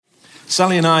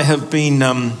Sally and I have been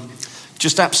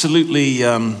just absolutely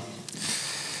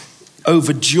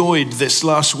overjoyed this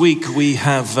last week. We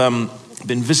have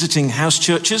been visiting house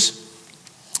churches,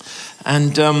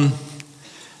 and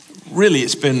really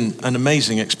it's been an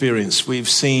amazing experience. We've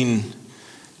seen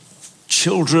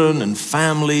children and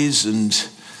families and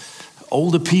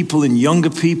older people and younger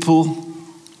people,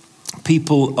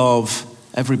 people of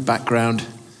every background,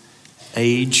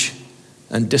 age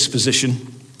and disposition,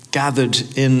 gathered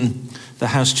in the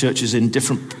house churches in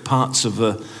different parts of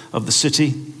the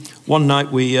city. One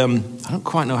night we, I don't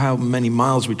quite know how many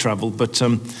miles we traveled, but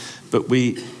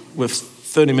we were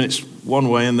 30 minutes one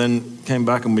way and then came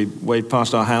back and we waved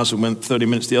past our house and went 30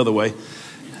 minutes the other way.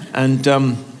 And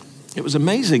it was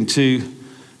amazing to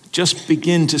just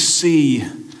begin to see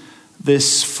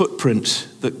this footprint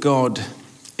that God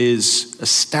is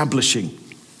establishing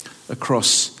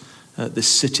across this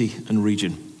city and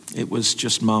region. It was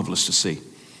just marvelous to see.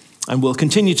 And we'll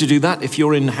continue to do that if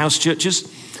you're in house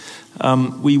churches.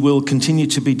 We will continue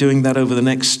to be doing that over the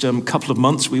next couple of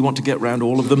months. We want to get around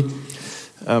all of them.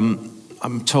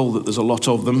 I'm told that there's a lot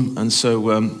of them, and so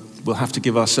we'll have to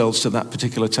give ourselves to that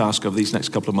particular task over these next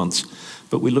couple of months.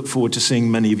 But we look forward to seeing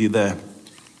many of you there.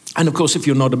 And of course, if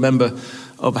you're not a member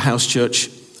of a house church,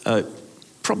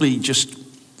 probably just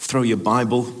throw your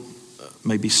Bible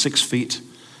maybe 6 feet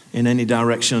in any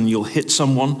direction, and you'll hit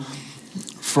someone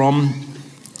from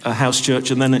a house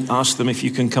church and then ask them if you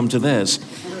can come to theirs.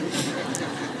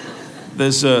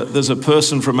 There's a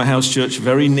person from a house church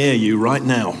very near you right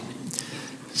now.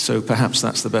 So perhaps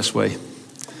that's the best way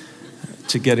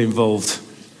to get involved.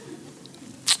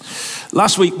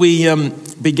 Last week we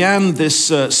began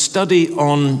this study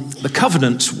on the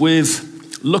covenant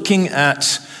with looking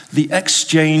at the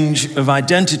exchange of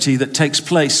identity that takes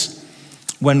place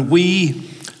when we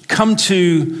come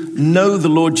to know the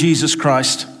Lord Jesus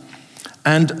Christ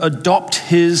and adopt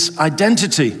his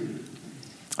identity.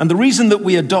 And the reason that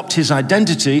we adopt his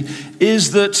identity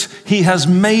is that he has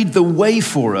made the way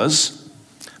for us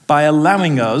by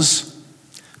allowing us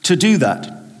to do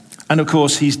that. And of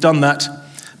course, he's done that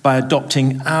by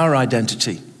adopting our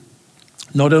identity.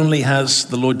 Not only has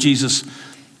the Lord Jesus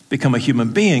become a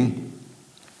human being,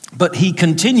 but he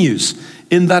continues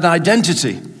in that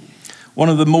identity. One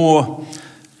of the more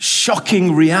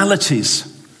shocking realities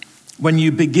when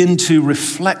you begin to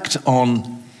reflect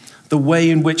on the way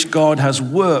in which God has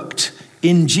worked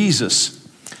in Jesus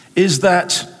is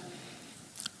that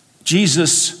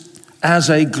Jesus, as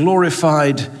a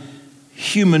glorified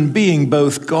human being,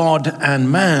 both God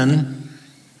and man,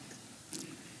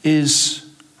 is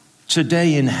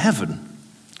today in heaven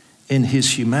in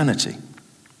his humanity.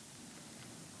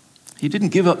 He didn't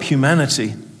give up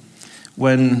humanity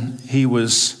when he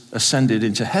was ascended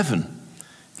into heaven.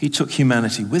 He took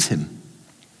humanity with him.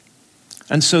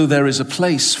 And so there is a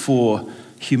place for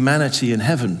humanity in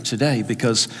heaven today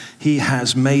because he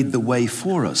has made the way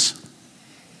for us.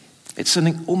 It's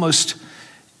an almost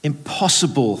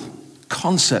impossible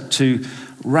concept to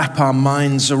wrap our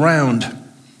minds around.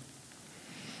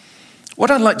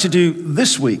 What I'd like to do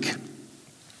this week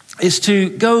is to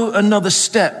go another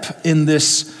step in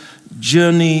this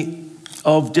journey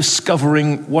of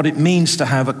discovering what it means to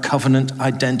have a covenant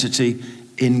identity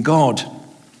in God.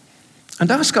 And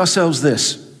ask ourselves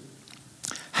this: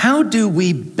 how do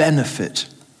we benefit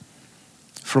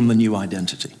from the new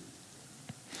identity?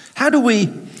 How do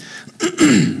we...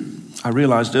 I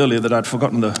realized earlier that I'd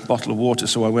forgotten the bottle of water,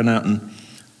 so I went out and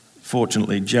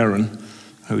fortunately Jaron,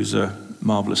 who's a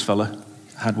marvelous fella,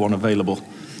 had one available.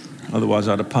 Otherwise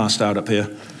I'd have passed out up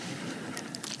here.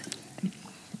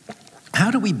 How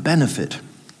do we benefit?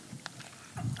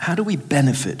 How do we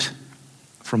benefit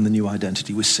from the new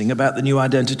identity? We sing about the new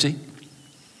identity.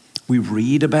 We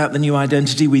read about the new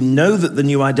identity. We know that the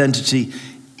new identity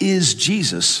is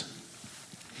Jesus.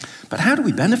 But how do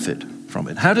we benefit from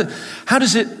it? How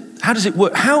does it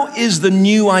work? How is the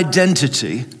new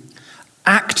identity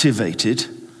activated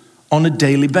on a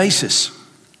daily basis?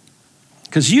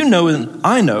 Because you know and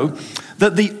I know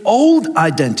that the old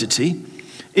identity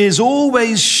is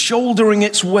always shouldering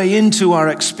its way into our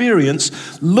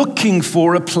experience, looking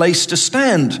for a place to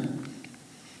stand.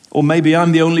 Or maybe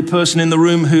I'm the only person in the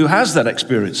room who has that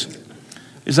experience.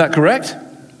 Is that correct?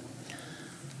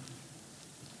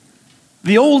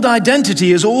 The old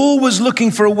identity is always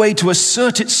looking for a way to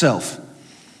assert itself.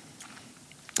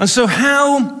 And so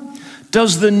how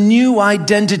does the new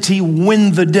identity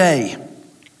win the day?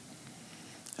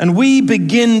 And we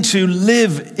begin to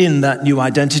live in that new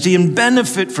identity and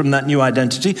benefit from that new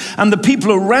identity, and the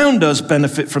people around us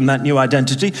benefit from that new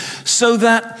identity, so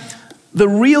that the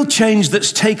real change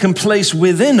that's taken place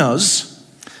within us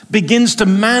begins to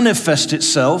manifest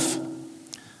itself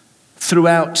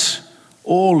throughout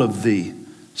all of the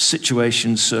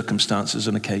situations, circumstances,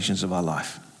 and occasions of our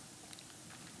life.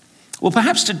 Well,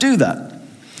 perhaps to do that,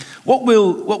 what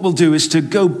we'll do is to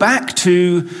go back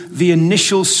to the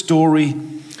initial story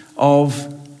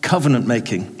of covenant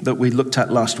making that we looked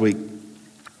at last week.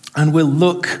 And we'll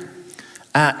look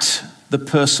at the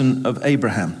person of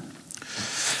Abraham.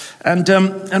 And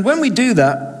when we do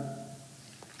that,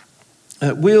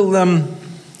 we'll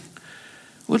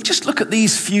just look at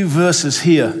these few verses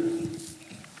here.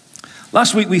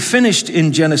 Last week we finished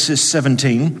in Genesis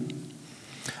 17.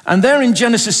 And there in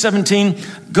Genesis 17,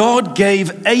 God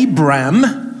gave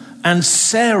Abram and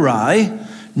Sarai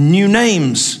new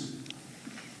names.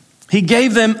 He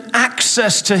gave them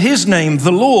access to his name,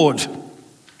 the Lord,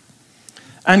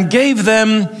 and gave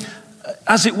them,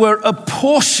 as it were, a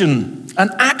portion,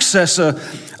 an access, a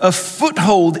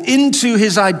foothold into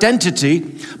his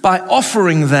identity by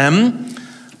offering them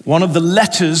one of the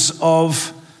letters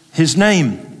of his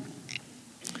name.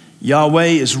 Yahweh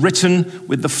is written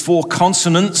with the 4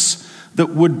 consonants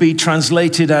that would be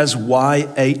translated as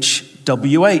YHWH.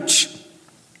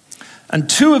 And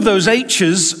 2 of those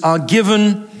H's are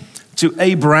given to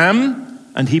Abram,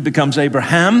 and he becomes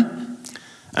Abraham,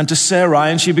 and to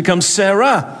Sarai, and she becomes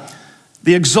Sarah.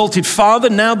 The exalted father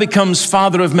now becomes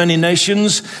father of many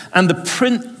nations, and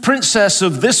the princess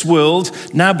of this world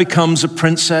now becomes a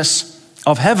princess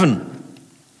of heaven.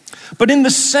 But in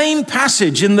the same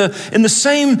passage, in the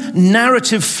same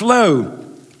narrative flow,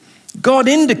 God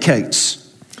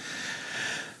indicates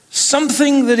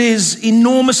something that is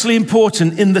enormously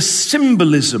important in the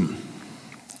symbolism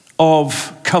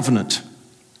of covenant.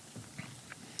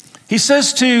 He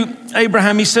says to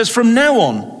Abraham, he says, from now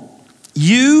on,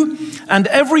 you and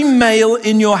every male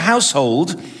in your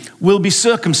household will be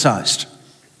circumcised.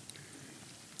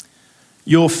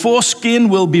 Your foreskin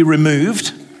will be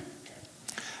removed,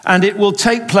 and it will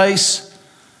take place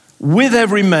with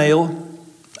every male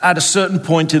at a certain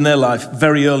point in their life,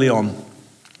 very early on.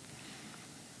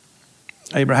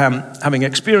 Abraham, having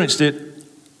experienced it,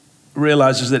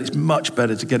 realizes that it's much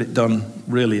better to get it done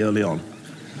really early on.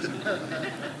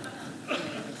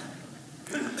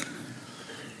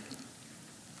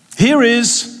 Here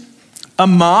is a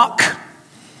mark,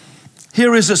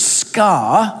 here is a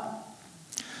scar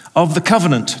of the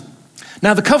covenant.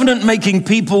 Now, the covenant-making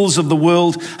peoples of the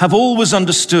world have always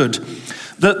understood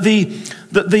that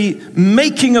the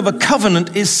making of a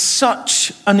covenant is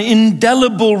such an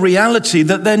indelible reality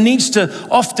that there needs to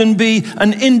often be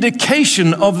an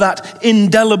indication of that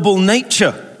indelible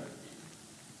nature.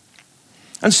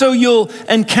 And so you'll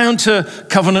encounter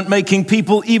covenant-making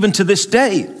people even to this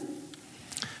day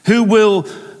who will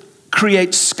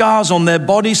create scars on their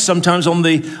bodies, sometimes on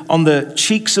the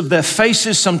cheeks of their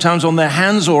faces, sometimes on their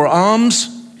hands or arms.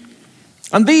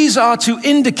 And these are to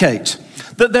indicate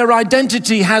that their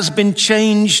identity has been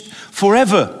changed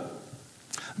forever.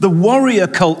 The warrior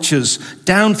cultures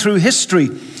down through history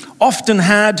often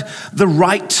had the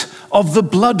rite of the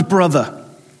blood brother,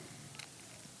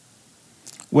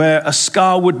 where a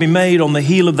scar would be made on the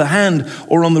heel of the hand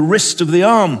or on the wrist of the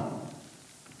arm.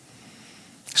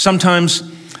 Sometimes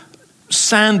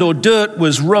sand or dirt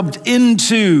was rubbed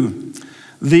into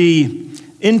the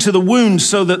wound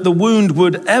so that the wound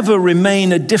would ever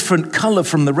remain a different color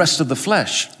from the rest of the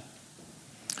flesh.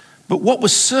 But what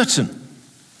was certain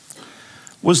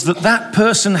was that that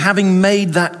person, having made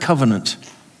that covenant,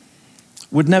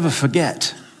 would never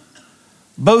forget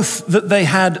both that they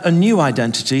had a new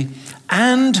identity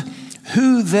and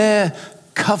who their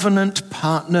covenant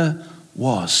partner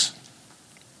was.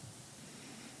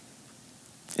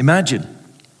 Imagine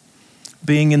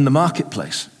being in the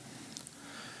marketplace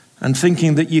and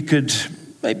thinking that you could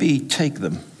maybe take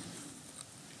them.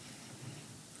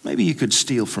 Maybe you could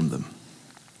steal from them.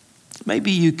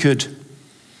 Maybe you could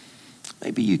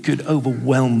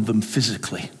overwhelm them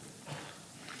physically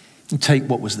and take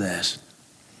what was theirs.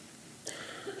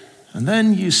 And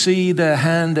then you see their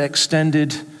hand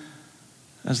extended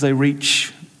as they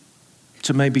reach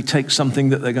to maybe take something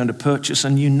that they're going to purchase,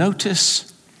 and you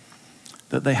notice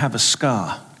that they have a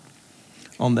scar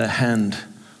on their hand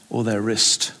or their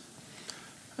wrist.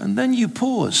 And then you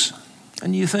pause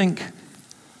and you think,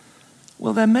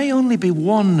 well, there may only be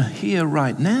one here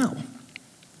right now,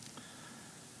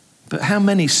 but how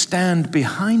many stand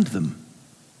behind them?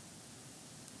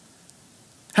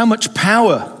 How much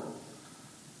power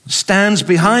stands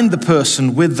behind the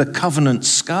person with the covenant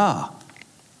scar?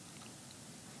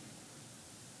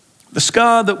 The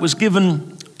scar that was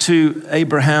given to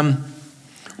Abraham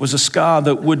was a scar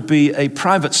that would be a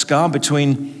private scar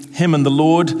between him and the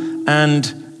Lord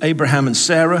and Abraham and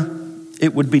Sarah.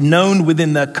 It would be known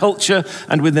within their culture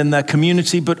and within their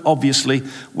community, but obviously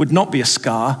would not be a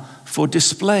scar for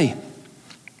display.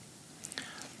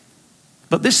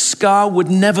 But this scar would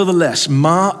nevertheless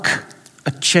mark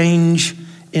a change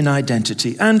in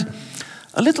identity. And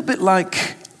a little bit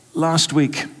like last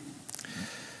week,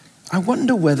 I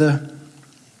wonder whether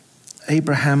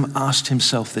Abraham asked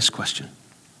himself this question: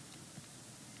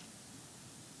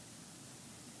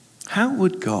 how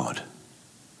would God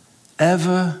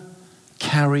ever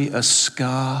carry a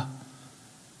scar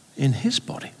in his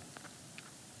body?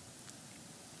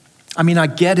 I mean, I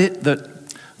get it that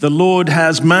the Lord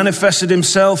has manifested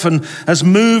himself and has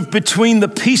moved between the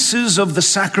pieces of the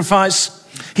sacrifice.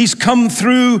 He's come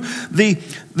through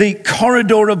the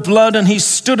corridor of blood and he's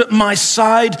stood at my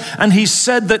side and he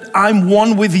said that I'm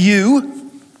one with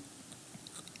you.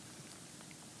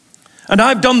 And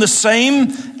I've done the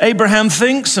same, Abraham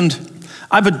thinks, and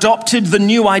I've adopted the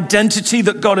new identity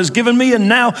that God has given me, and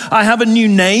now I have a new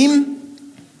name.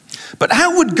 But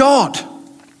how would God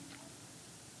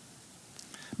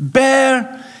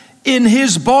bear in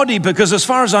his body? Because as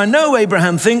far as I know,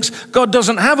 Abraham thinks God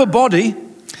doesn't have a body.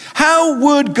 How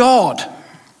would God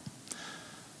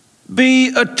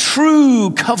be a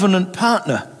true covenant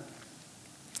partner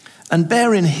and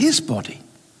bear in his body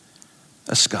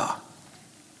a scar?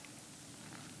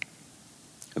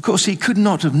 Of course, he could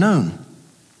not have known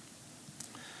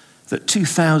that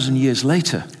 2,000 years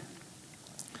later,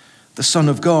 the Son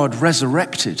of God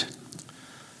resurrected,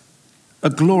 a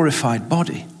glorified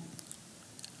body,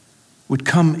 would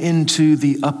come into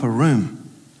the upper room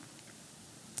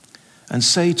and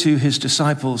say to his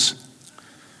disciples,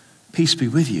 "Peace be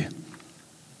with you,"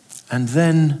 and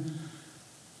then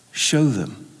show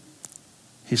them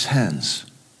his hands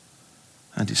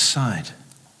and his side.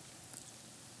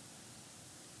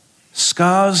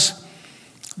 Scars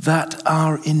that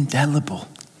are indelible,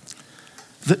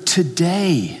 that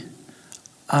today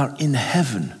are in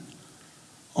heaven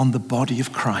on the body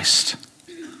of Christ,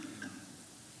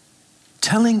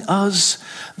 telling us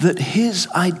that his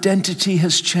identity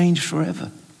has changed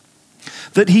forever,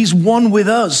 that he's one with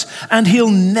us and he'll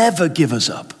never give us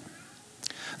up,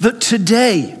 that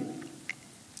today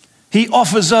he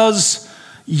offers us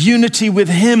unity with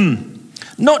him,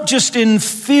 not just in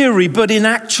theory, but in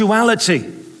actuality.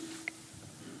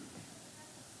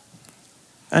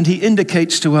 And he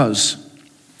indicates to us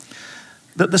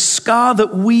that the scar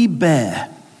that we bear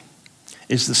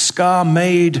is the scar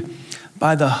made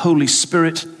by the Holy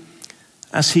Spirit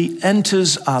as he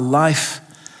enters our life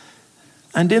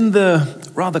and, in the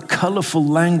rather colorful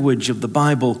language of the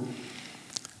Bible,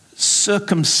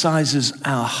 circumcises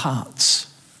our hearts.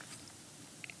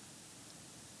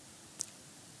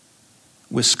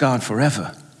 We're scarred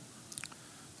forever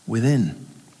within.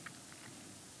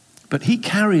 But he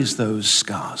carries those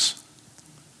scars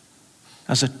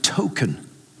as a token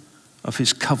of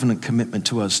his covenant commitment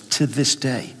to us to this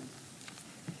day.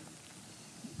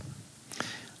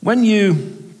 When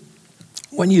you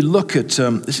look at,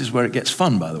 this is where it gets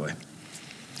fun, by the way.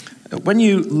 When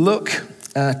you look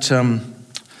at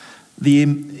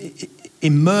the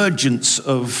emergence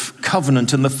of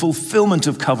covenant and the fulfillment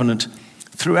of covenant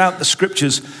throughout the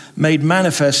scriptures made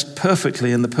manifest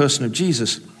perfectly in the person of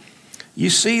Jesus, you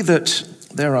see that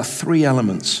there are three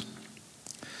elements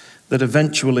that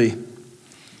eventually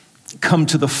come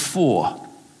to the fore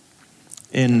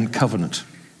in covenant.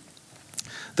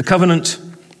 The covenant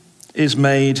is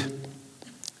made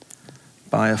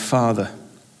by a father.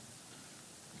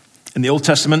 In the Old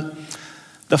Testament,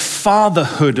 the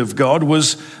fatherhood of God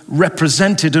was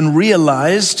represented and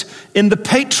realized in the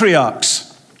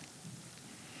patriarchs.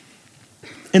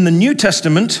 In the New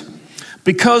Testament,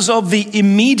 because of the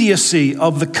immediacy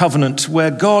of the covenant,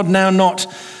 where God now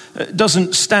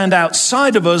doesn't stand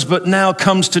outside of us, but now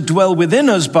comes to dwell within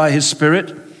us by his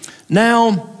Spirit,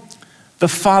 now the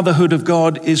fatherhood of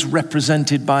God is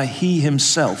represented by he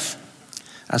himself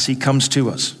as he comes to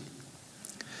us.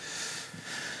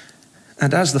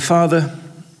 And as the Father,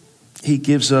 he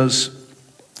gives us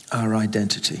our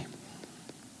identity.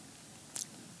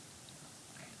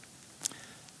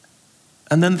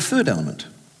 And then the third element,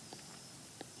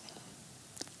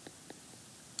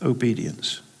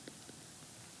 obedience.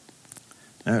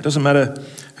 Now, it doesn't matter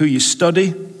who you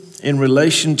study in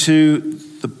relation to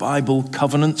the Bible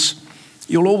covenants,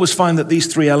 you'll always find that these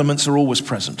three elements are always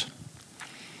present.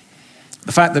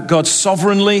 The fact that God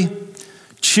sovereignly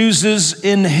chooses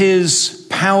in his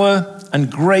power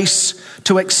and grace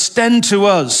to extend to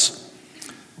us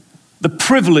the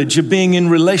privilege of being in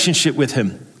relationship with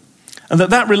him, and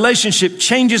that relationship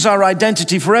changes our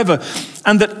identity forever.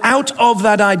 and that out of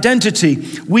that identity,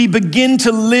 we begin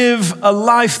to live a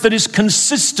life that is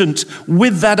consistent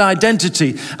with that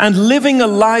identity. And living a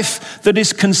life that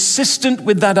is consistent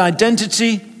with that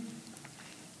identity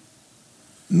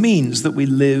means that we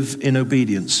live in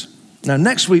obedience. Now,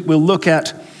 next week, we'll look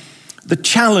at the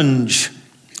challenge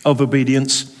of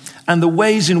obedience and the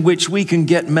ways in which we can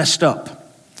get messed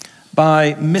up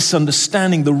by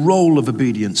misunderstanding the role of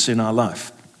obedience in our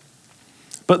life.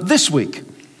 But this week,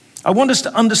 I want us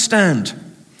to understand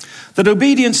that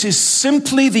obedience is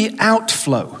simply the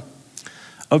outflow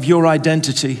of your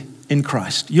identity in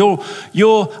Christ. Your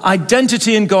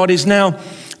identity in God is now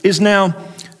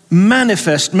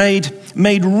manifest, made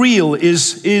real,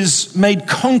 is made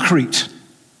concrete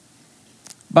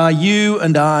by you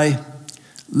and I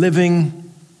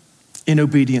living in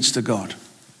obedience to God.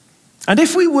 And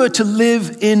if we were to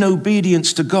live in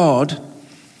obedience to God,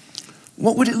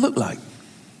 what would it look like?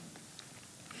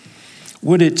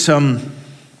 Would it,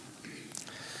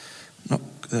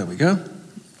 there we go.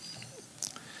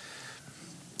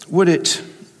 Would it,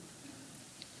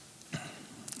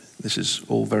 this is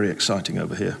all very exciting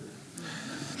over here.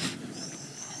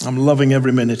 I'm loving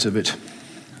every minute of it.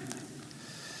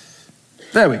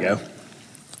 There we go.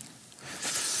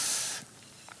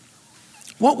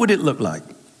 What would it look like?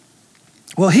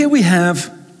 Well, here we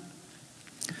have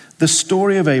the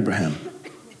story of Abraham.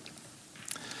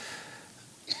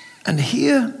 And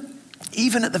here,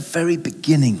 even at the very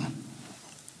beginning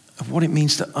of what it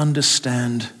means to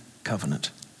understand covenant,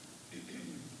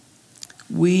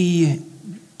 we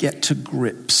get to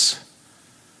grips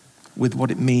with what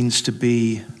it means to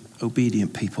be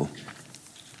obedient people.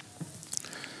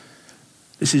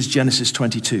 This is Genesis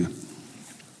 22.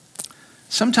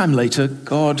 Sometime later,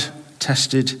 God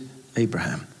tested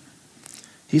Abraham.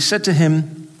 He said to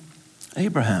him,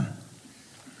 "Abraham."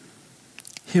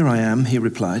 "Here I am," he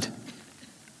replied.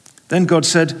 Then God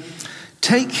said,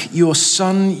 "Take your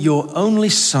son, your only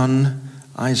son,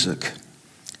 Isaac,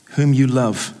 whom you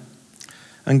love,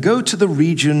 and go to the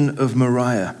region of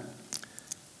Moriah.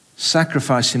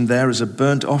 Sacrifice him there as a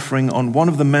burnt offering on one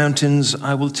of the mountains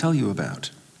I will tell you about."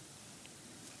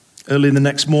 Early the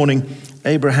next morning,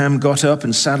 Abraham got up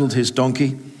and saddled his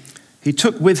donkey. He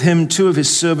took with him 2 of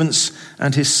his servants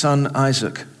and his son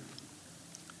Isaac.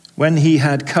 When he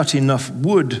had cut enough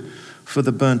wood for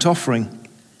the burnt offering,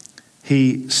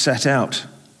 he set out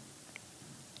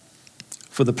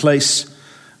for the place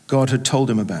God had told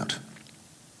him about.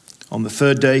 On the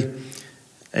 3rd day,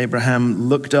 Abraham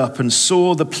looked up and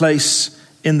saw the place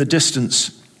in the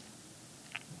distance.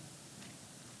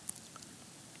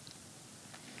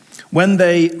 When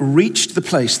they reached the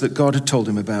place that God had told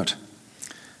him about,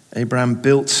 Abraham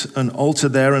built an altar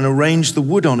there and arranged the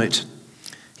wood on it.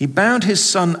 He bound his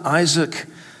son Isaac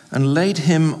and laid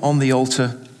him on the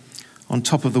altar on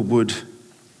top of the wood.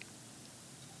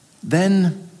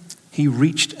 Then he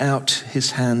reached out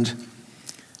his hand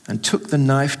and took the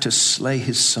knife to slay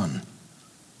his son.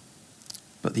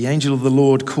 But the angel of the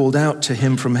Lord called out to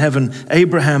him from heaven,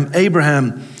 "Abraham,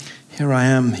 Abraham." "Here I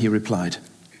am," he replied.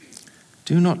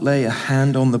 "Do not lay a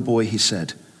hand on the boy," he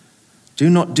said. "Do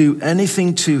not do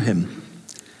anything to him.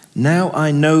 Now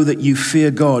I know that you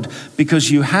fear God, because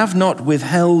you have not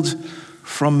withheld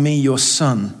from me your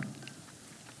son,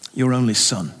 your only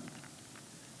son."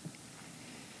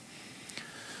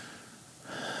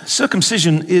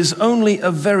 Circumcision is only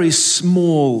a very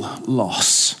small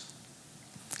loss.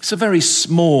 It's a very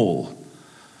small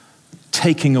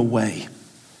taking away.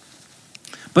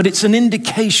 But it's an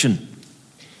indication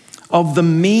of the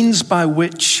means by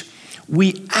which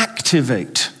we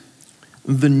activate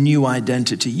the new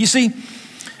identity. You see,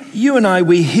 you and I,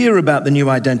 we hear about the new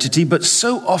identity, but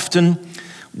so often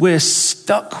we're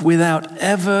stuck without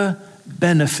ever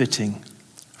benefiting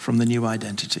from the new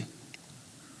identity.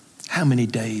 How many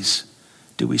days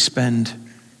do we spend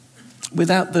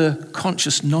without the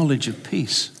conscious knowledge of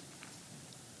peace?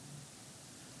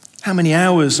 How many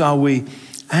hours are we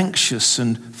anxious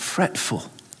and fretful?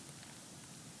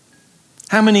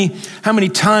 How many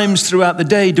times throughout the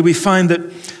day do we find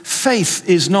that faith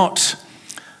is not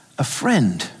a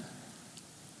friend?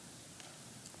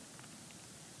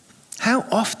 How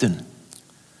often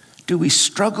do we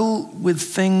struggle with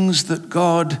things that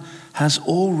God has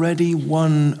already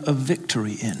won a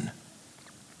victory in?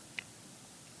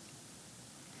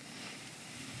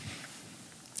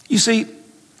 You see,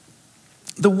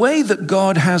 the way that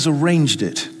God has arranged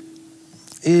it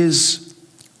is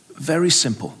very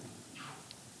simple.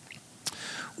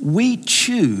 We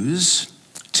choose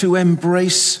to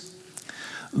embrace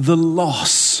the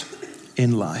loss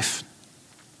in life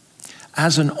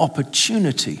as an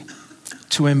opportunity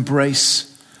to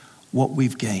embrace what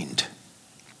we've gained.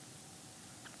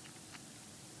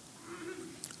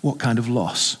 What kind of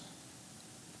loss?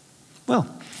 Well,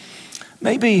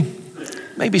 maybe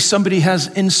somebody has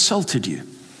insulted you.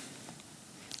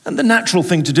 And the natural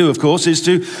thing to do, of course, is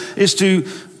to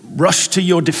rush to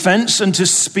your defense and to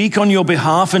speak on your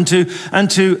behalf and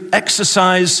to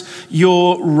exercise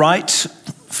your right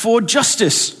for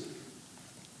justice.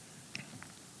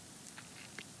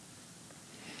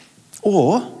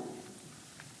 Or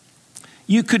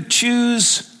you could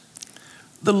choose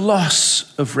the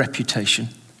loss of reputation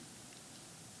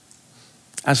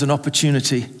as an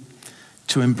opportunity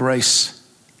to embrace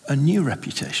a new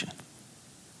reputation.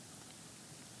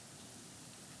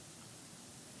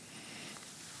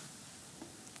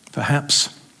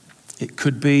 Perhaps it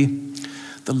could be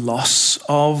the loss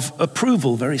of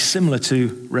approval, very similar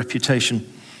to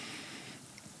reputation.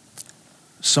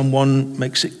 Someone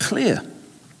makes it clear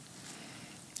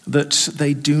that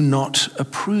they do not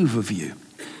approve of you.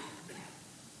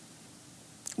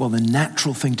 Well, the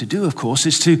natural thing to do, of course,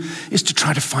 is to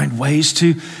try to find ways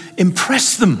to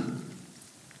impress them.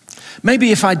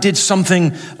 Maybe if I did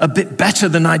something a bit better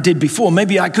than I did before,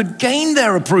 maybe I could gain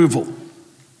their approval.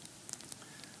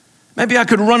 Maybe I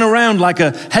could run around like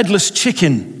a headless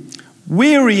chicken,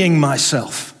 wearying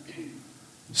myself,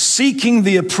 seeking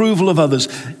the approval of others.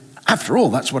 After all,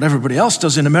 that's what everybody else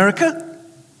does in America.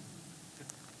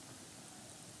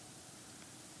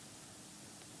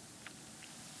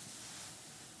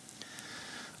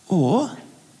 Or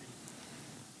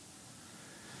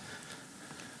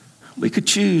we could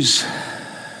choose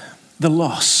the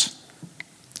loss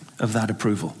of that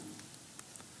approval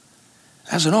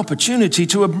as an opportunity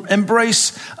to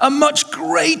embrace a much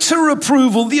greater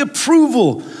approval. The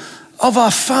approval of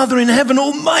our Father in heaven.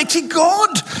 Almighty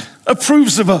God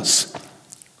approves of us.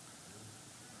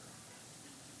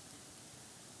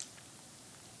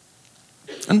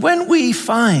 And when we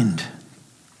find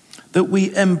that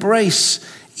we embrace,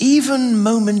 even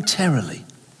momentarily,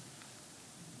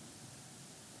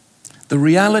 the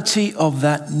reality of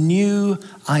that new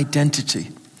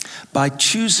identity by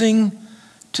choosing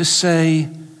to say,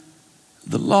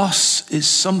 the loss is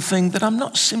something that I'm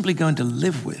not simply going to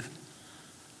live with,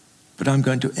 but I'm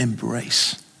going to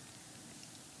embrace.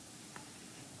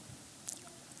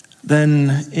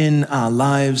 Then in our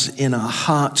lives, in our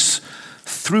hearts,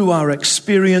 through our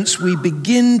experience, we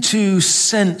begin to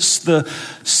sense the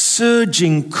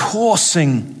surging,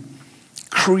 coursing,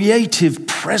 creative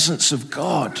presence of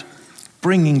God,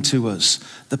 bringing to us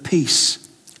the peace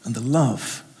and the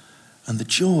love and the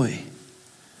joy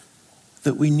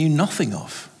that we knew nothing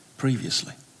of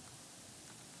previously.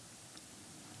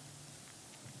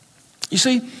 You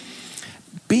see,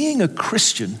 being a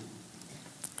Christian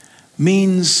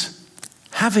means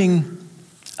having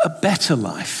a better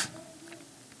life.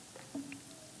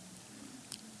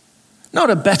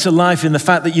 Not a better life in the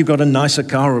fact that you've got a nicer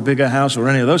car or a bigger house or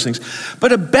any of those things,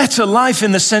 but a better life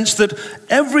in the sense that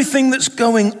everything that's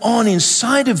going on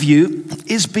inside of you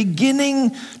is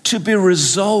beginning to be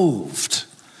resolved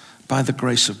by the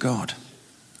grace of God.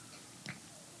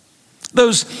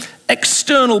 Those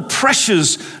external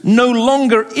pressures no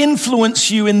longer influence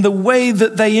you in the way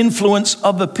that they influence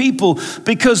other people,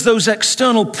 because those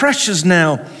external pressures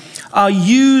now are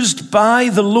used by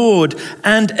the Lord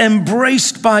and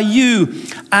embraced by you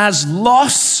as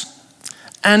loss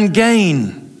and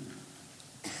gain.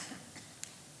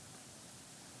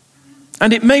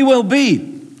 And it may well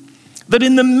be that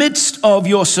in the midst of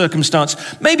your circumstance,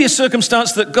 maybe a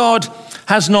circumstance that God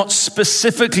has not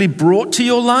specifically brought to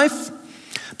your life,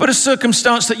 but a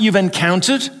circumstance that you've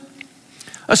encountered,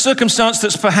 a circumstance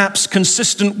that's perhaps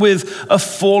consistent with a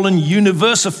fallen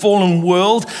universe, a fallen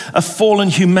world, a fallen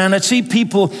humanity.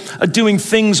 People are doing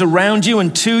things around you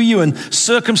and to you, and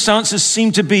circumstances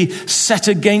seem to be set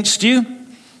against you.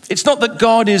 It's not that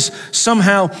God is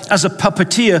somehow, as a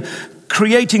puppeteer,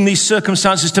 creating these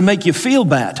circumstances to make you feel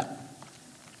bad.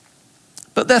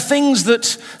 But they're things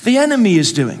that the enemy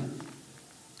is doing,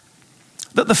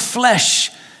 that the flesh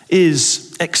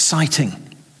is exciting,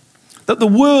 that the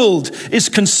world is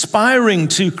conspiring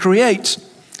to create.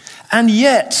 And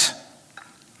yet,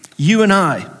 you and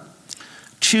I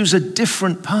choose a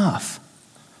different path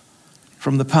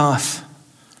from the path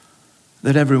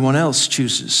that everyone else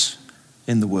chooses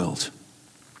in the world.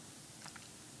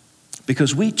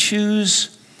 Because we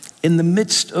choose, in the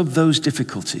midst of those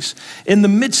difficulties, in the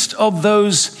midst of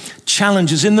those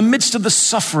challenges, in the midst of the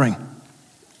suffering,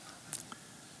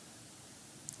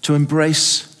 to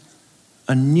embrace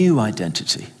a new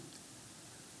identity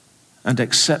and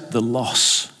accept the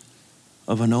loss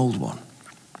of an old one.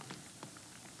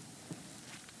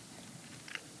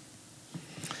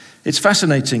 It's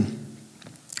fascinating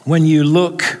when you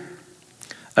look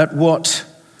at what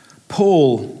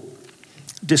Paul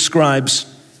describes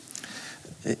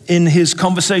in his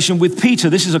conversation with Peter.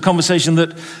 This is a conversation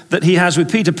that he has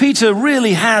with Peter. Peter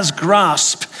really has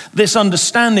grasped this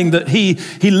understanding that he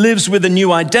lives with a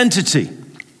new identity.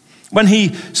 When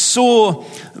he saw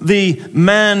the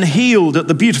man healed at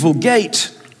the beautiful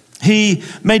gate, he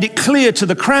made it clear to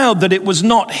the crowd that it was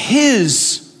not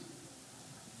his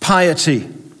piety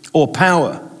or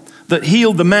power that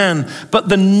healed the man, but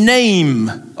the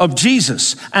name of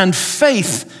Jesus and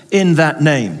faith in that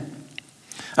name.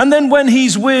 And then when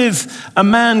he's with a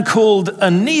man called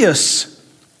Aeneas,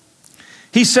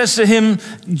 he says to him,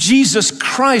 Jesus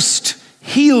Christ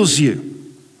heals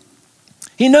you.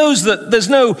 He knows that there's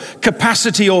no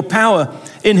capacity or power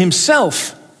in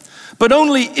himself, but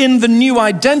only in the new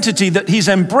identity that he's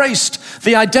embraced,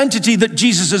 the identity that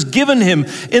Jesus has given him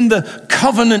in the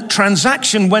covenant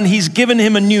transaction when he's given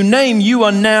him a new name. You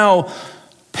are now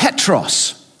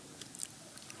Petros.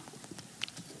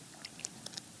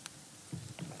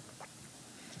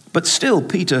 But still,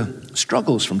 Peter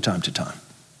struggles from time to time.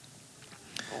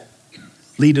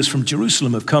 Leaders from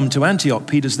Jerusalem have come to Antioch.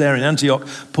 Peter's there in Antioch.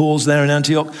 Paul's there in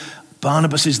Antioch.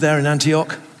 Barnabas is there in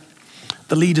Antioch.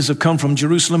 The leaders have come from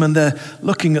Jerusalem and they're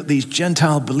looking at these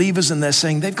Gentile believers and they're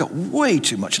saying they've got way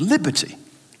too much liberty.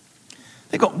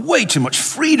 They've got way too much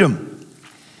freedom.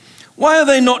 Why are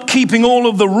they not keeping all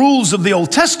of the rules of the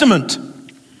Old Testament?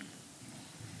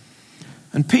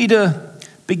 And Peter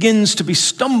begins to be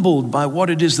stumbled by what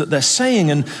it is that they're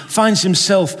saying and finds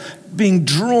himself being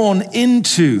drawn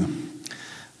into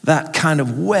that kind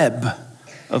of web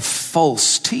of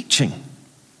false teaching.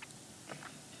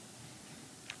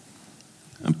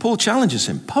 And Paul challenges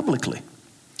him publicly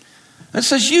and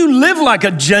says, you live like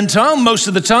a Gentile most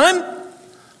of the time.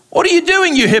 What are you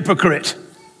doing, you hypocrite?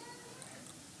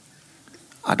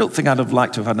 I don't think I'd have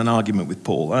liked to have had an argument with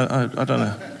Paul. I don't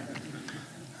know.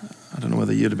 I don't know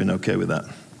whether you'd have been okay with that.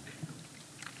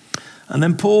 And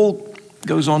then Paul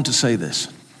goes on to say this.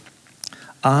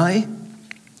 I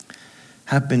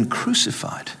have been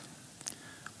crucified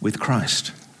with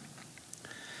Christ,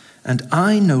 and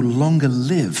I no longer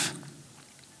live,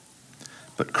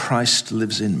 but Christ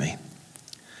lives in me.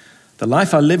 The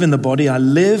life I live in the body, I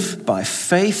live by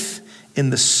faith in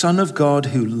the Son of God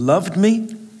who loved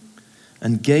me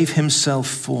and gave himself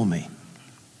for me.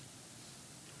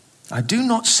 I do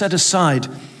not set aside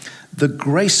the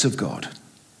grace of God.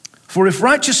 For if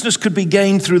righteousness could be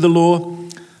gained through the law,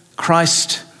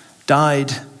 Christ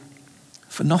died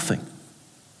for nothing.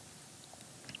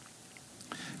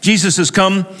 Jesus has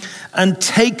come and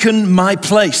taken my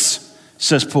place,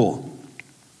 says Paul.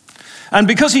 And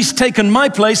because he's taken my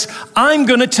place, I'm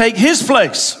going to take his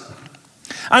place.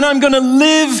 And I'm going to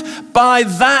live by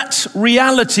that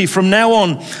reality from now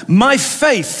on. My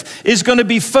faith is going to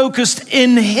be focused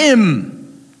in him.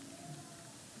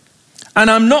 And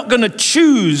I'm not going to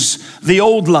choose the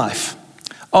old life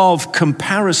of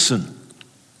comparison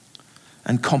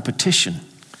and competition.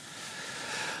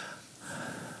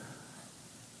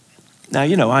 Now,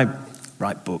 you know, I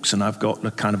write books and I've got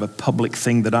a kind of a public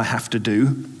thing that I have to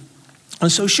do.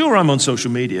 And so sure, I'm on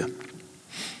social media.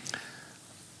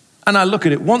 And I look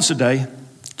at it once a day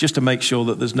just to make sure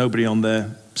that there's nobody on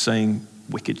there saying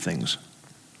wicked things.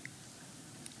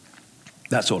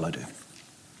 That's all I do.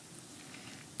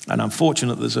 And I'm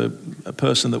fortunate there's a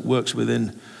person that works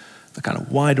within the kind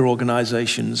of wider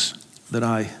organizations that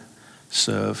I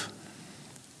serve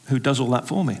who does all that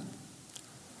for me.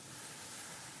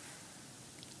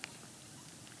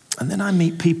 And then I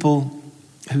meet people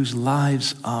whose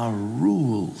lives are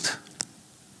ruled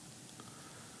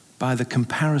by the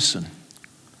comparison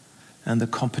and the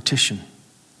competition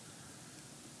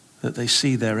that they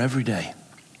see there every day.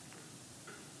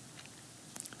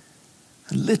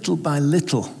 And little by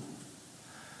little,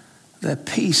 their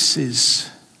peace is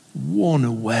worn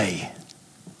away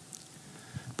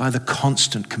by the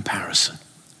constant comparison,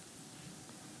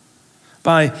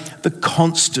 by the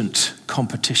constant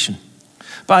competition,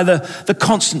 by the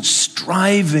constant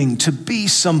striving to be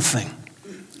something,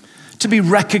 to be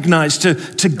recognized,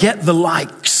 to get the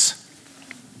likes.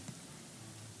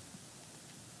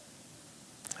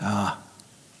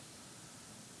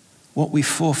 What we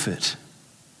forfeit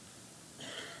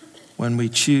when we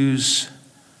choose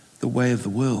the way of the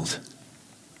world.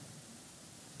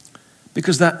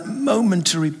 Because that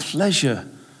momentary pleasure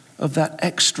of that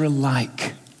extra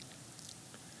like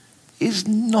is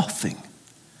nothing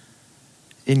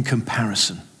in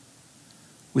comparison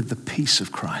with the peace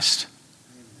of Christ.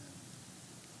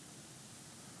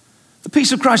 The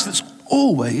peace of Christ that's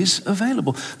always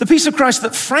available. The peace of Christ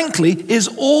that, frankly, is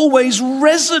always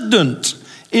resident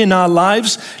in our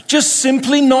lives, just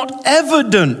simply not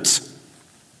evident.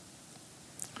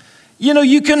 You know,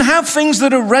 you can have things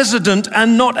that are resident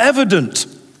and not evident.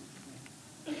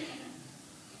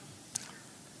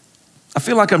 I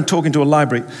feel like I'm talking to a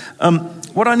library.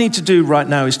 What I need to do right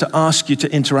now is to ask you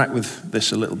to interact with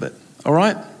this a little bit, all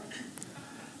right?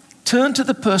 Turn to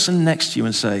the person next to you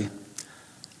and say,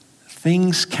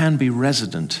 things can be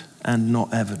resident and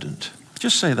not evident.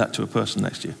 Just say that to a person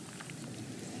next to you.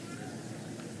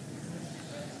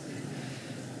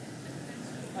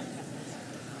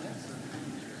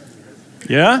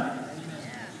 Yeah?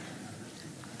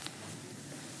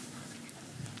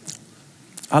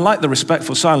 I like the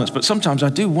respectful silence, but sometimes I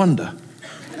do wonder.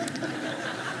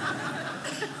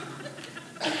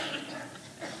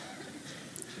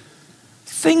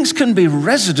 Things can be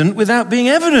resident without being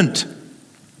evident.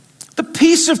 The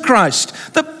peace of Christ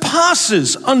that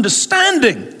passes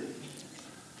understanding.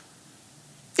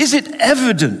 Is it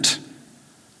evident?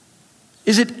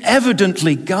 Is it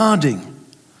evidently guarding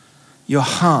your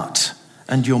heart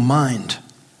and your mind?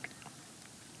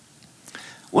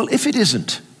 Well, if it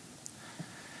isn't,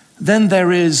 then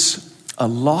there is a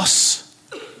loss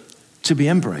to be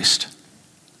embraced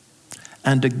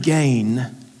and a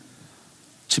gain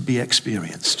to be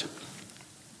experienced.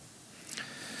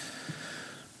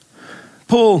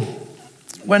 Paul,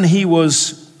 when he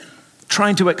was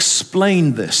trying to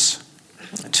explain this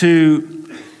to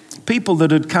people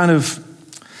that had kind of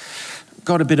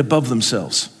got a bit above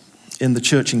themselves in the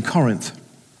church in Corinth,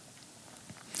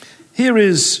 here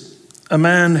is a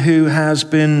man who has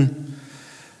been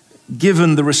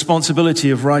given the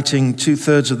responsibility of writing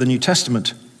 2/3 of the New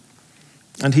Testament,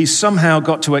 and he's somehow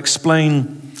got to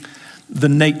explain the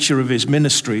nature of his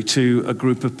ministry to a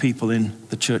group of people in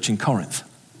the church in Corinth.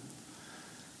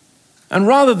 And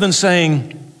rather than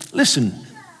saying, listen,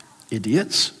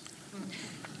 idiots,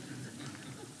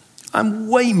 I'm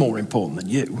way more important than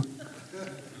you,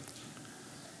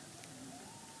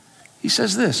 he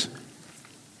says this: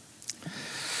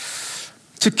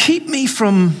 to keep me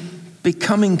from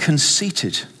becoming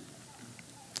conceited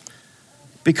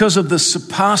because of the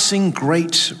surpassing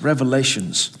great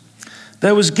revelations,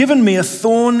 there was given me a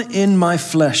thorn in my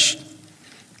flesh,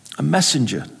 a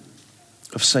messenger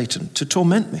of Satan to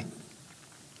torment me.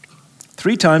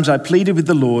 3 times I pleaded with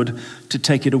the Lord to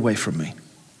take it away from me.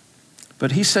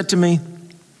 But he said to me,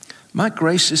 my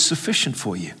grace is sufficient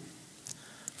for you,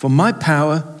 for my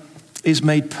power is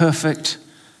made perfect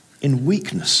in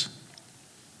weakness.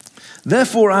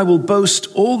 Therefore I will boast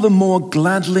all the more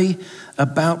gladly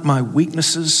about my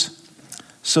weaknesses,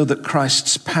 so that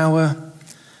Christ's power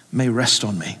may rest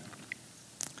on me.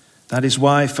 That is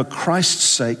why, for Christ's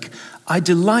sake, I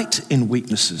delight in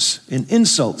weaknesses, in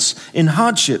insults, in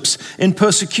hardships, in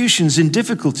persecutions, in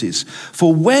difficulties.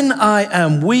 For when I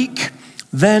am weak,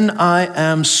 then I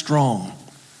am strong.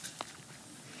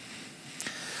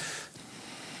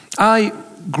 I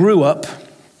grew up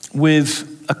with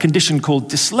a condition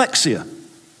called dyslexia.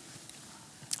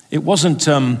 It wasn't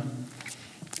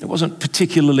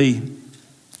particularly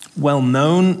well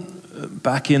known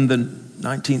back in the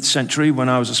 19th century when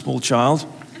I was a small child.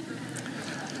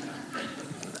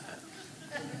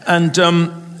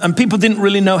 And people didn't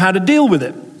really know how to deal with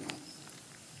it.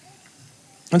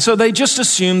 And so they just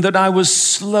assumed that I was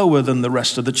slower than the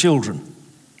rest of the children.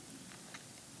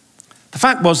 The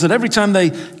fact was that every time they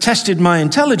tested my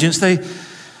intelligence, they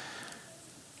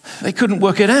couldn't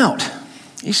work it out.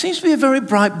 He seems to be a very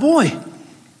bright boy,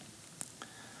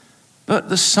 but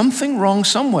there's something wrong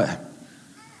somewhere.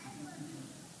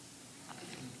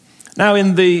 Now,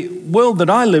 in the world that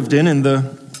I lived in the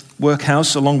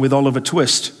workhouse along with Oliver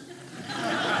Twist,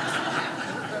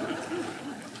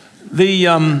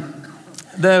 there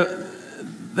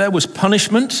was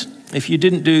punishment if you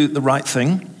didn't do the right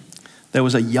thing. There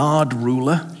was a yard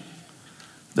ruler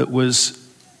that was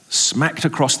smacked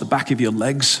across the back of your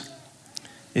legs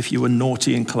if you were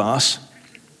naughty in class.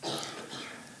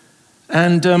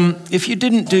 And if you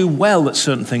didn't do well at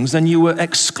certain things, then you were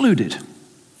excluded.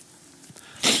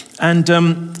 And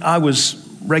I was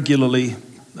regularly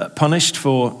punished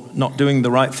for not doing the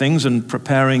right things and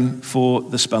preparing for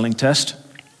the spelling test,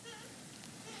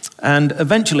 and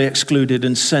eventually excluded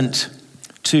and sent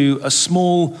to a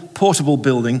small portable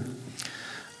building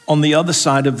on the other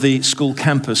side of the school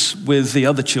campus with the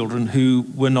other children who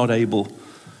were not able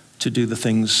to do the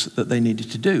things that they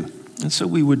needed to do. And so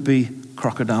we would be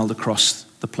crocodiled across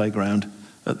the playground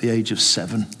at the age of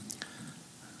 7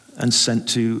 and sent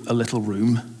to a little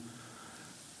room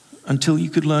until you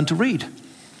could learn to read.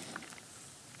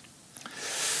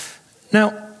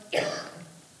 Now,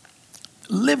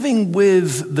 living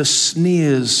with the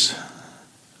sneers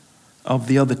of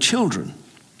the other children,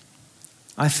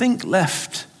 I think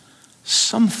left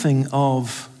something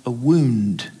of a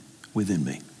wound within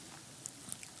me.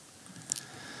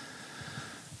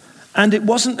 And it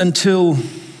wasn't until,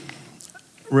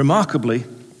 remarkably,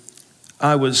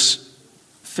 I was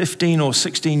 15 or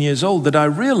 16 years old that I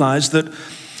realized that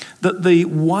the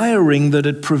wiring that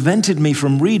had prevented me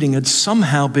from reading had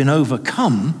somehow been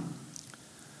overcome,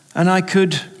 and I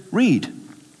could read.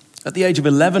 At the age of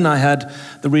 11, I had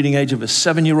the reading age of a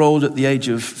 7-year-old. At the age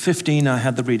of 15, I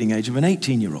had the reading age of an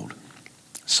 18-year-old.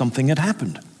 Something had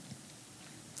happened.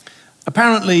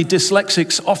 Apparently,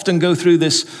 dyslexics often go through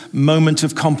this moment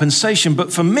of compensation,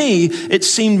 but for me, it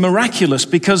seemed miraculous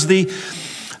because the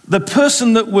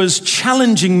person that was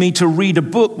challenging me to read a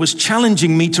book was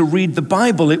challenging me to read the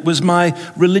Bible. It was my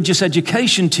religious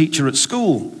education teacher at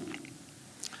school,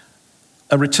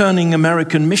 a returning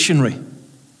American missionary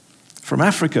from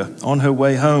Africa on her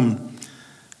way home,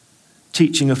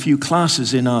 teaching a few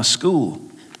classes in our school.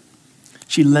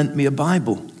 She lent me a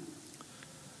Bible.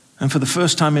 And for the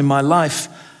first time in my life,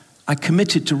 I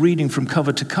committed to reading from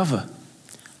cover to cover,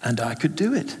 and I could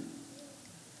do it.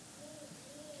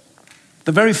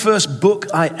 The very first book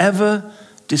I ever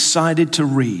decided to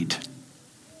read,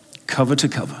 cover to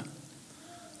cover,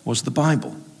 was the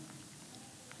Bible.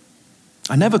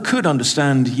 I never could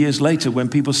understand years later when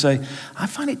people say, I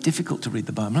find it difficult to read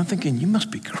the Bible. I'm thinking, you must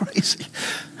be crazy.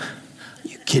 Are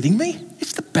you kidding me?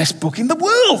 It's the best book in the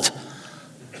world.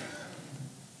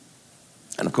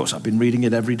 And of course, I've been reading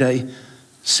it every day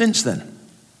since then.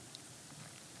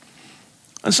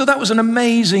 And so that was an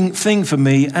amazing thing for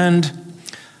me, and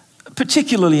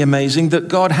particularly amazing that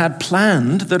God had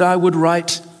planned that I would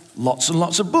write lots and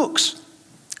lots of books.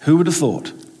 Who would have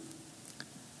thought?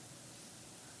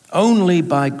 Only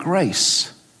by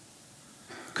grace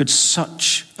could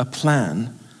such a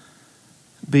plan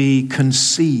be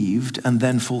conceived and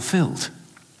then fulfilled.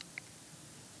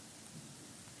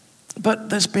 But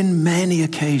there's been many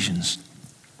occasions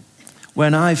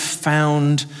when I've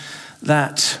found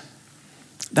that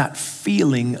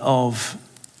feeling of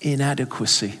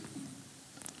inadequacy,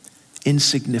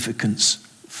 insignificance,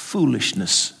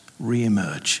 foolishness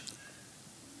reemerge.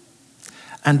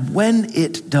 And when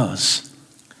it does,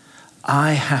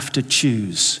 I have to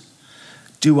choose.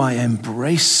 Do I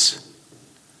embrace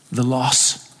the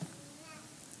loss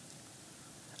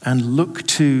and look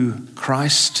to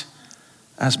Christ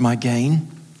as my gain?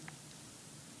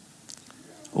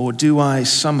 Or do I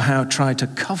somehow try to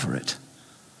cover it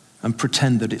and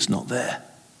pretend that it's not there?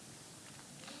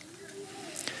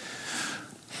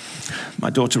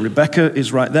 My daughter Rebecca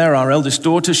is right there, our eldest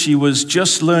daughter. She was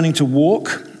just learning to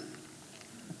walk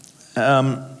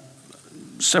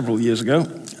several years ago.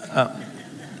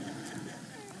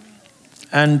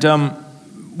 And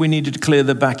we needed to clear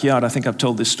the backyard. I think I've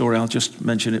told this story. I'll just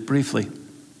mention it briefly.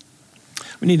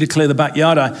 We needed to clear the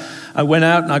backyard. I went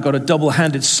out and I got a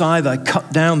double-handed scythe. I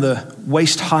cut down the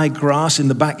waist-high grass in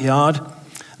the backyard.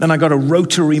 Then I got a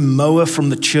rotary mower from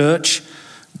the church,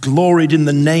 gloried in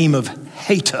the name of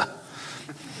hater.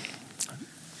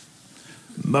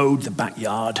 Mowed the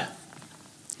backyard.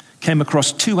 Came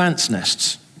across 2 ants'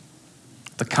 nests,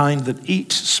 the kind that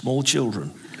eat small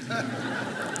children.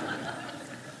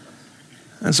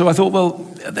 And so I thought, well,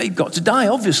 they've got to die,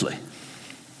 obviously.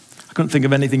 I couldn't think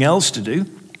of anything else to do.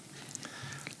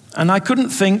 And I couldn't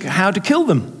think how to kill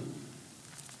them.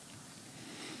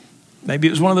 Maybe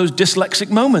it was one of those dyslexic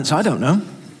moments, I don't know.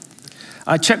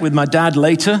 I checked with my dad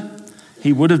later.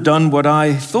 He would have done what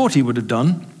I thought he would have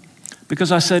done, because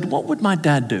I said, what would my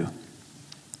dad do?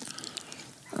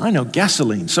 I know,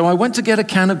 gasoline. So I went to get a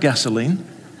can of gasoline,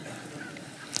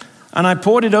 and I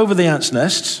poured it over the ants'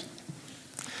 nests,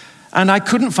 and I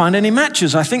couldn't find any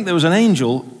matches. I think there was an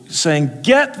angel saying,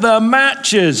 get the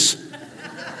matches.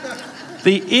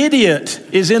 The idiot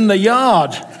is in the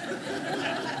yard.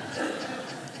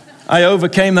 I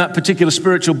overcame that particular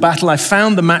spiritual battle. I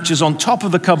found the matches on top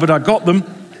of the cupboard. I got them.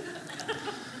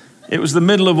 It was the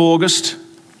middle of August.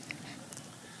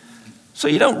 So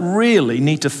you don't really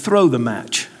need to throw the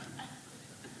match.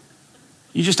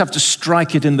 You just have to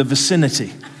strike it in the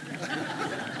vicinity.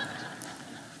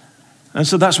 And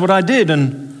so that's what I did.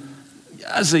 And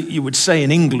as you would say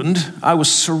in England, I was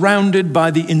surrounded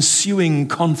by the ensuing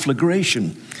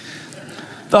conflagration.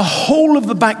 The whole of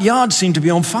the backyard seemed to be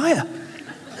on fire.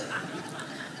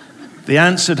 The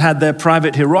ants had had their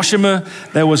private Hiroshima.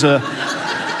 There was a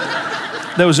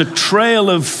trail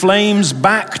of flames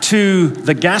back to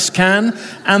the gas can,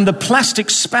 and the plastic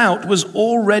spout was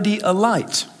already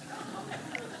alight.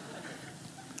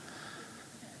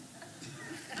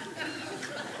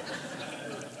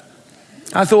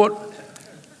 I thought,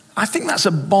 I think that's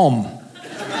a bomb.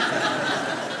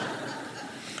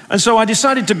 And so I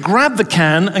decided to grab the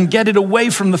can and get it away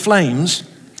from the flames.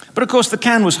 But of course, the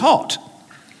can was hot.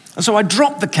 And so I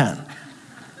dropped the can.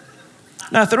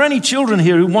 Now, if there are any children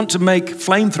here who want to make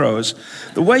flamethrowers,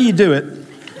 the way you do it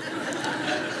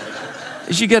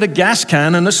is you get a gas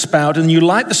can and a spout, and you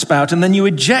light the spout, and then you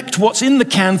eject what's in the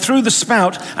can through the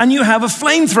spout, and you have a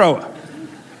flamethrower.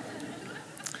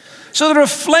 So there are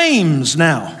flames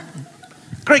now.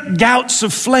 Great gouts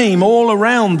of flame all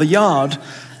around the yard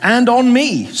and on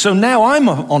me. So now I'm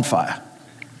on fire.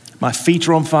 My feet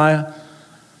are on fire.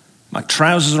 My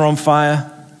trousers are on fire.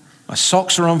 My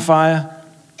socks are on fire.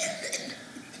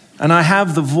 And I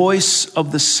have the voice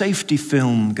of the safety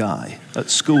film guy at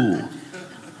school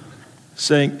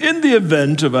saying, in the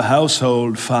event of a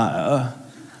household fire,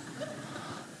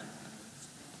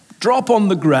 drop on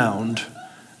the ground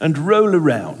and roll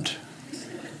around.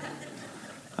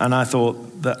 And I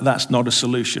thought, that's not a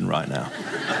solution right now.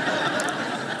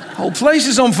 Whole place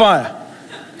is on fire.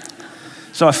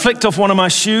 So I flicked off one of my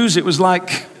shoes. It was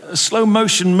like a slow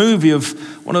motion movie of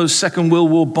one of those Second World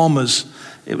War bombers.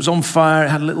 It was on fire. It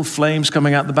had little flames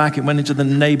coming out the back. It went into the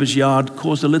neighbor's yard,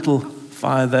 caused a little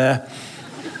fire there.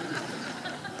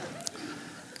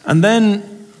 And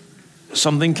then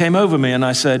something came over me and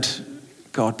I said,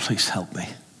 God, please help me.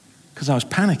 Because I was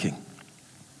panicking.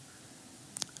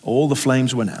 All the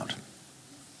flames went out.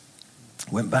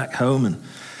 Went back home and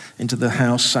into the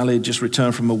house. Sally had just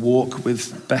returned from a walk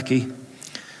with Becky.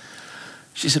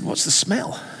 She said, what's the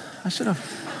smell? I said,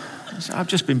 I've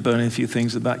just been burning a few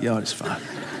things in the backyard, it's fine.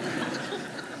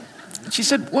 She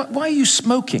said, why are you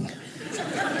smoking?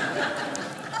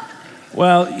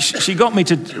 Well, she got me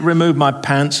to remove my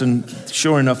pants, and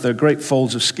sure enough, there are great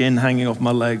folds of skin hanging off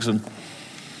my legs, and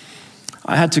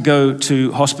I had to go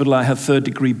to hospital. I had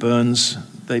 3rd-degree burns.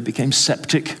 They became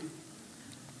septic.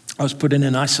 I was put in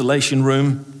an isolation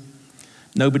room.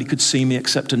 Nobody could see me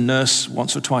except a nurse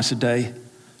once or twice a day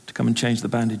to come and change the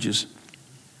bandages.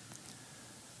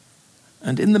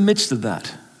 And in the midst of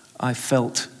that, I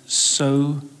felt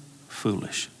so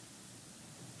foolish.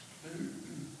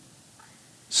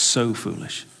 So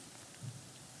foolish.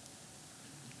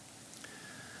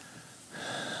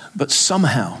 But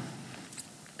somehow,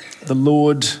 the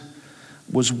Lord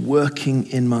was working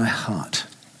in my heart.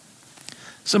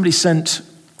 Somebody sent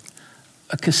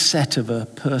a cassette of a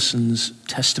person's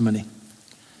testimony.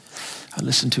 I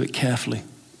listened to it carefully.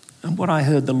 And what I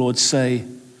heard the Lord say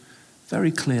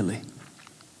very clearly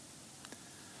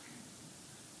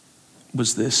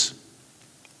was this.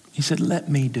 He said, let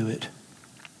me do it.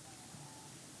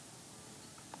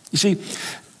 You see,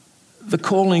 the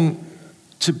calling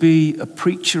to be a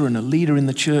preacher and a leader in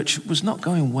the church was not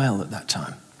going well at that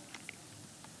time.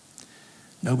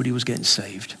 Nobody was getting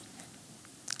saved.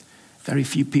 Very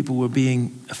few people were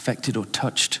being affected or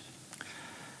touched.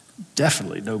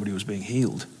 Definitely nobody was being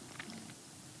healed.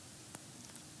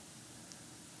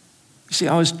 You see,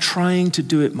 I was trying to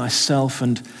do it myself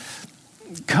and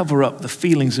cover up the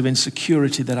feelings of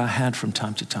insecurity that I had from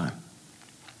time to time.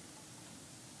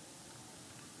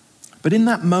 But in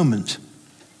that moment,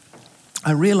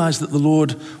 I realized that the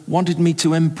Lord wanted me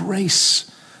to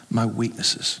embrace my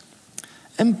weaknesses,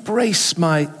 embrace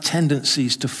my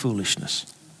tendencies to foolishness,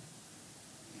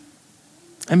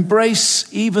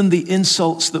 embrace even the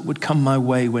insults that would come my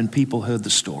way when people heard the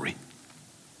story.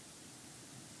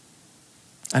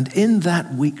 And in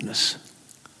that weakness,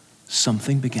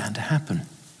 something began to happen.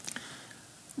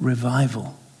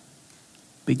 Revival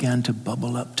began to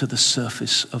bubble up to the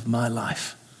surface of my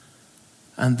life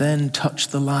and then touch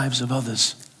the lives of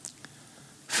others.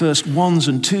 First 1s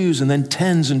and 2s and then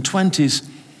 10s and 20s.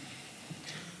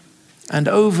 And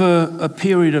over a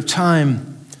period of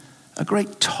time, a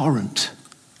great torrent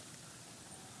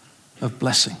of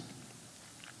blessing.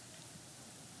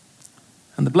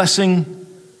 And the blessing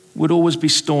would always be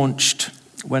staunched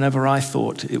whenever I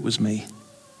thought it was me.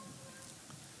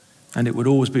 And it would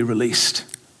always be released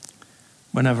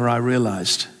whenever I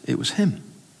realized it was him.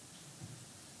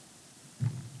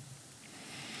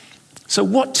 So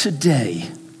what today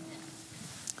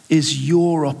is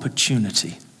your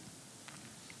opportunity?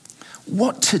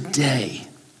 What today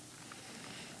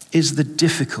is the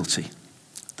difficulty,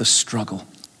 the struggle,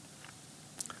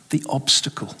 the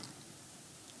obstacle,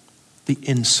 the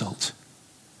insult,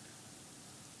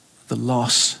 the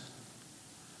loss,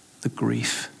 the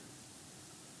grief?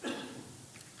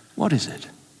 What is it?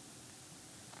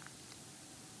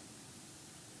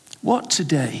 What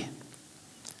today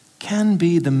can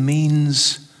be the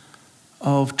means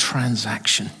of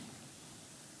transaction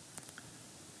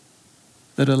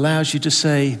that allows you to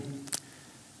say,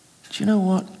 do you know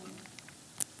what?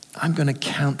 I'm going to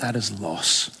count that as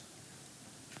loss.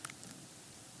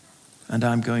 And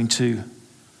I'm going to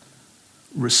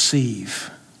receive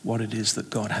what it is that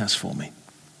God has for me.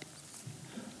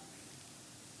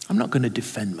 I'm not going to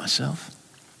defend myself.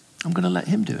 I'm going to let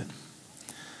him do it.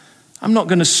 I'm not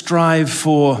going to strive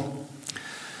for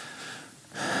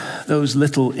those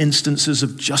little instances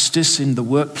of justice in the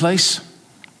workplace.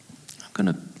 I'm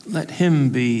going to let him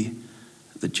be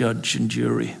the judge and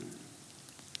jury.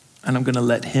 And I'm going to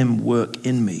let him work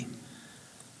in me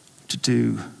to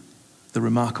do the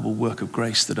remarkable work of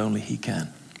grace that only he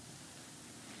can.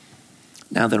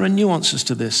 Now, there are nuances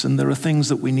to this, and there are things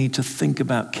that we need to think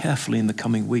about carefully in the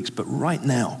coming weeks. But right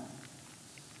now,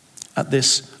 at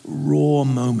this raw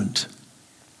moment,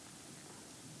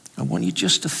 I want you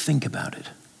just to think about it.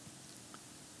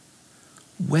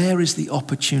 Where is the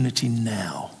opportunity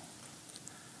now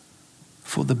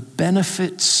for the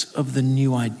benefits of the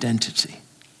new identity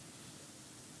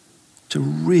to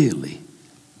really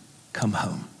come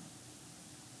home?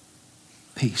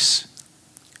 Peace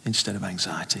instead of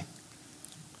anxiety.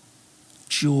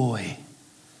 Joy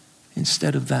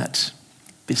instead of that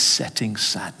besetting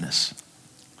sadness.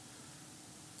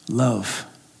 Love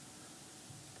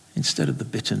instead of the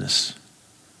bitterness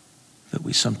that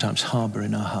we sometimes harbor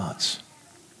in our hearts.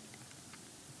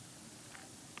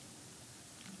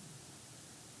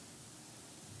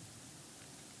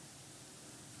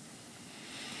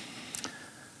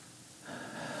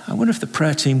 I wonder if the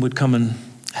prayer team would come and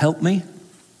help me.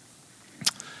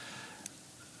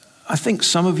 I think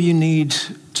some of you need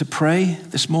to pray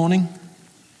this morning.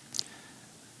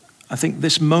 I think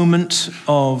this moment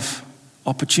of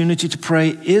opportunity to pray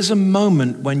is a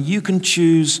moment when you can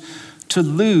choose to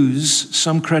lose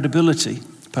some credibility,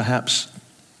 perhaps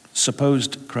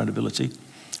supposed credibility,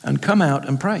 and come out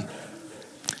and pray.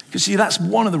 Because see, that's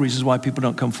one of the reasons why people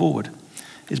don't come forward,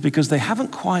 is because they haven't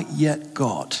quite yet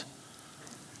got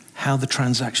how the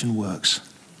transaction works.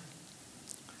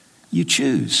 You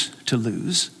choose to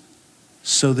lose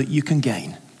so that you can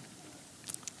gain.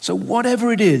 So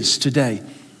whatever it is today,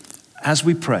 as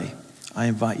we pray, I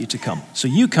invite you to come. So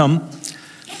you come,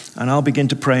 and I'll begin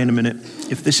to pray in a minute.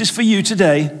 If this is for you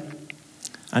today,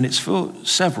 and it's for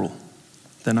several,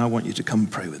 then I want you to come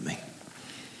and pray with me.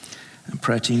 And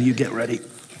prayer team, you get ready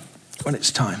when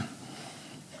it's time.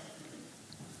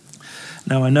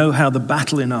 Now, I know how the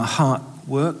battle in our heart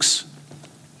works,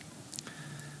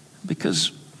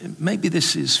 because maybe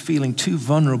this is feeling too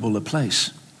vulnerable a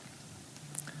place.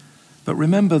 But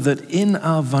remember that in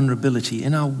our vulnerability,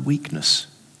 in our weakness,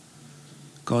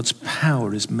 God's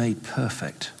power is made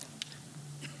perfect.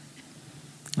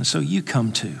 And so you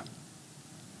come too,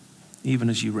 even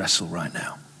as you wrestle right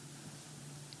now.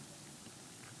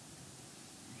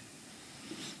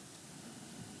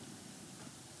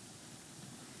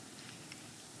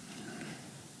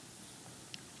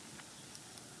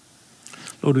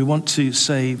 Lord, we want to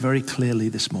say very clearly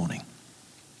this morning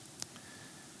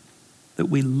that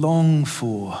we long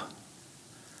for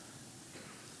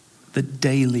the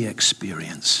daily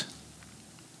experience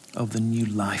of the new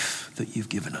life that you've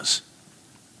given us.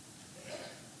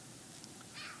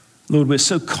 Lord, we're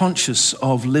so conscious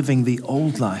of living the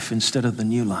old life instead of the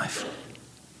new life.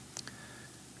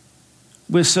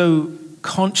 We're so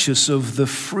conscious of the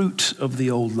fruit of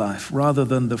the old life rather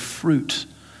than the fruit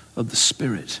of the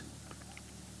Spirit.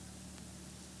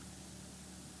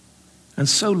 And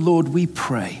so, Lord, we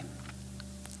pray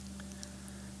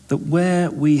that where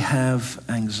we have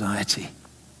anxiety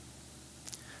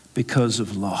because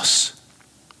of loss,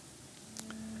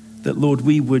 that, Lord,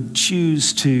 we would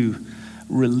choose to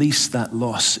release that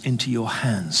loss into your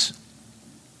hands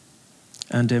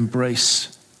and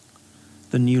embrace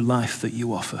the new life that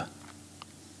you offer.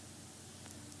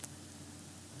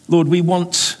 Lord, we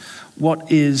want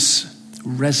what is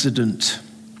resident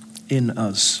in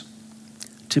us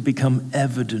to become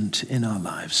evident in our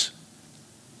lives.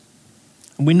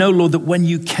 And we know, Lord, that when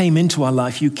you came into our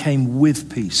life, you came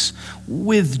with peace,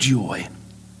 with joy,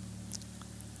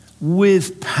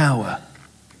 with power.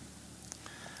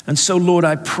 And so, Lord,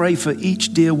 I pray for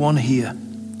each dear one here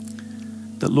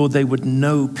that, Lord, they would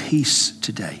know peace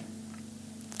today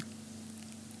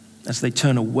as they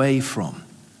turn away from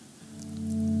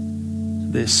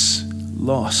this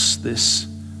loss, this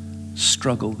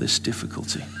struggle, this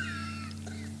difficulty.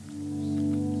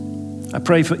 I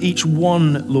pray for each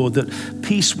one, Lord, that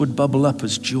peace would bubble up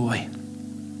as joy.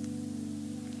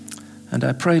 And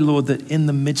I pray, Lord, that in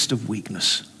the midst of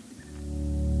weakness,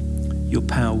 your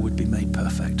power would be made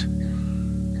perfect.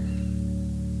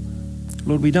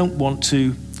 Lord, we don't want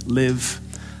to live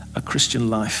a Christian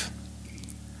life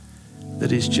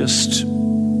that is just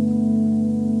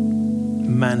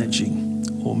managing,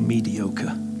 or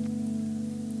mediocre.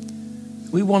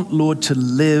 We want, Lord, to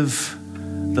live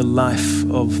the life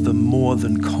of the more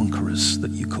than conquerors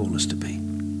that you call us to be.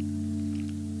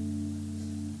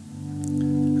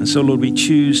 And so, Lord, we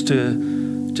choose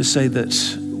to say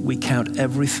that we count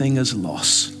everything as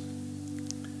loss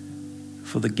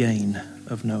for the gain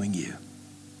of knowing you.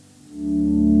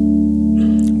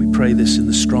 We pray this in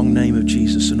the strong name of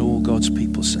Jesus, and all God's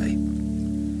people say,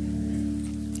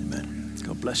 amen.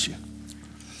 God bless you.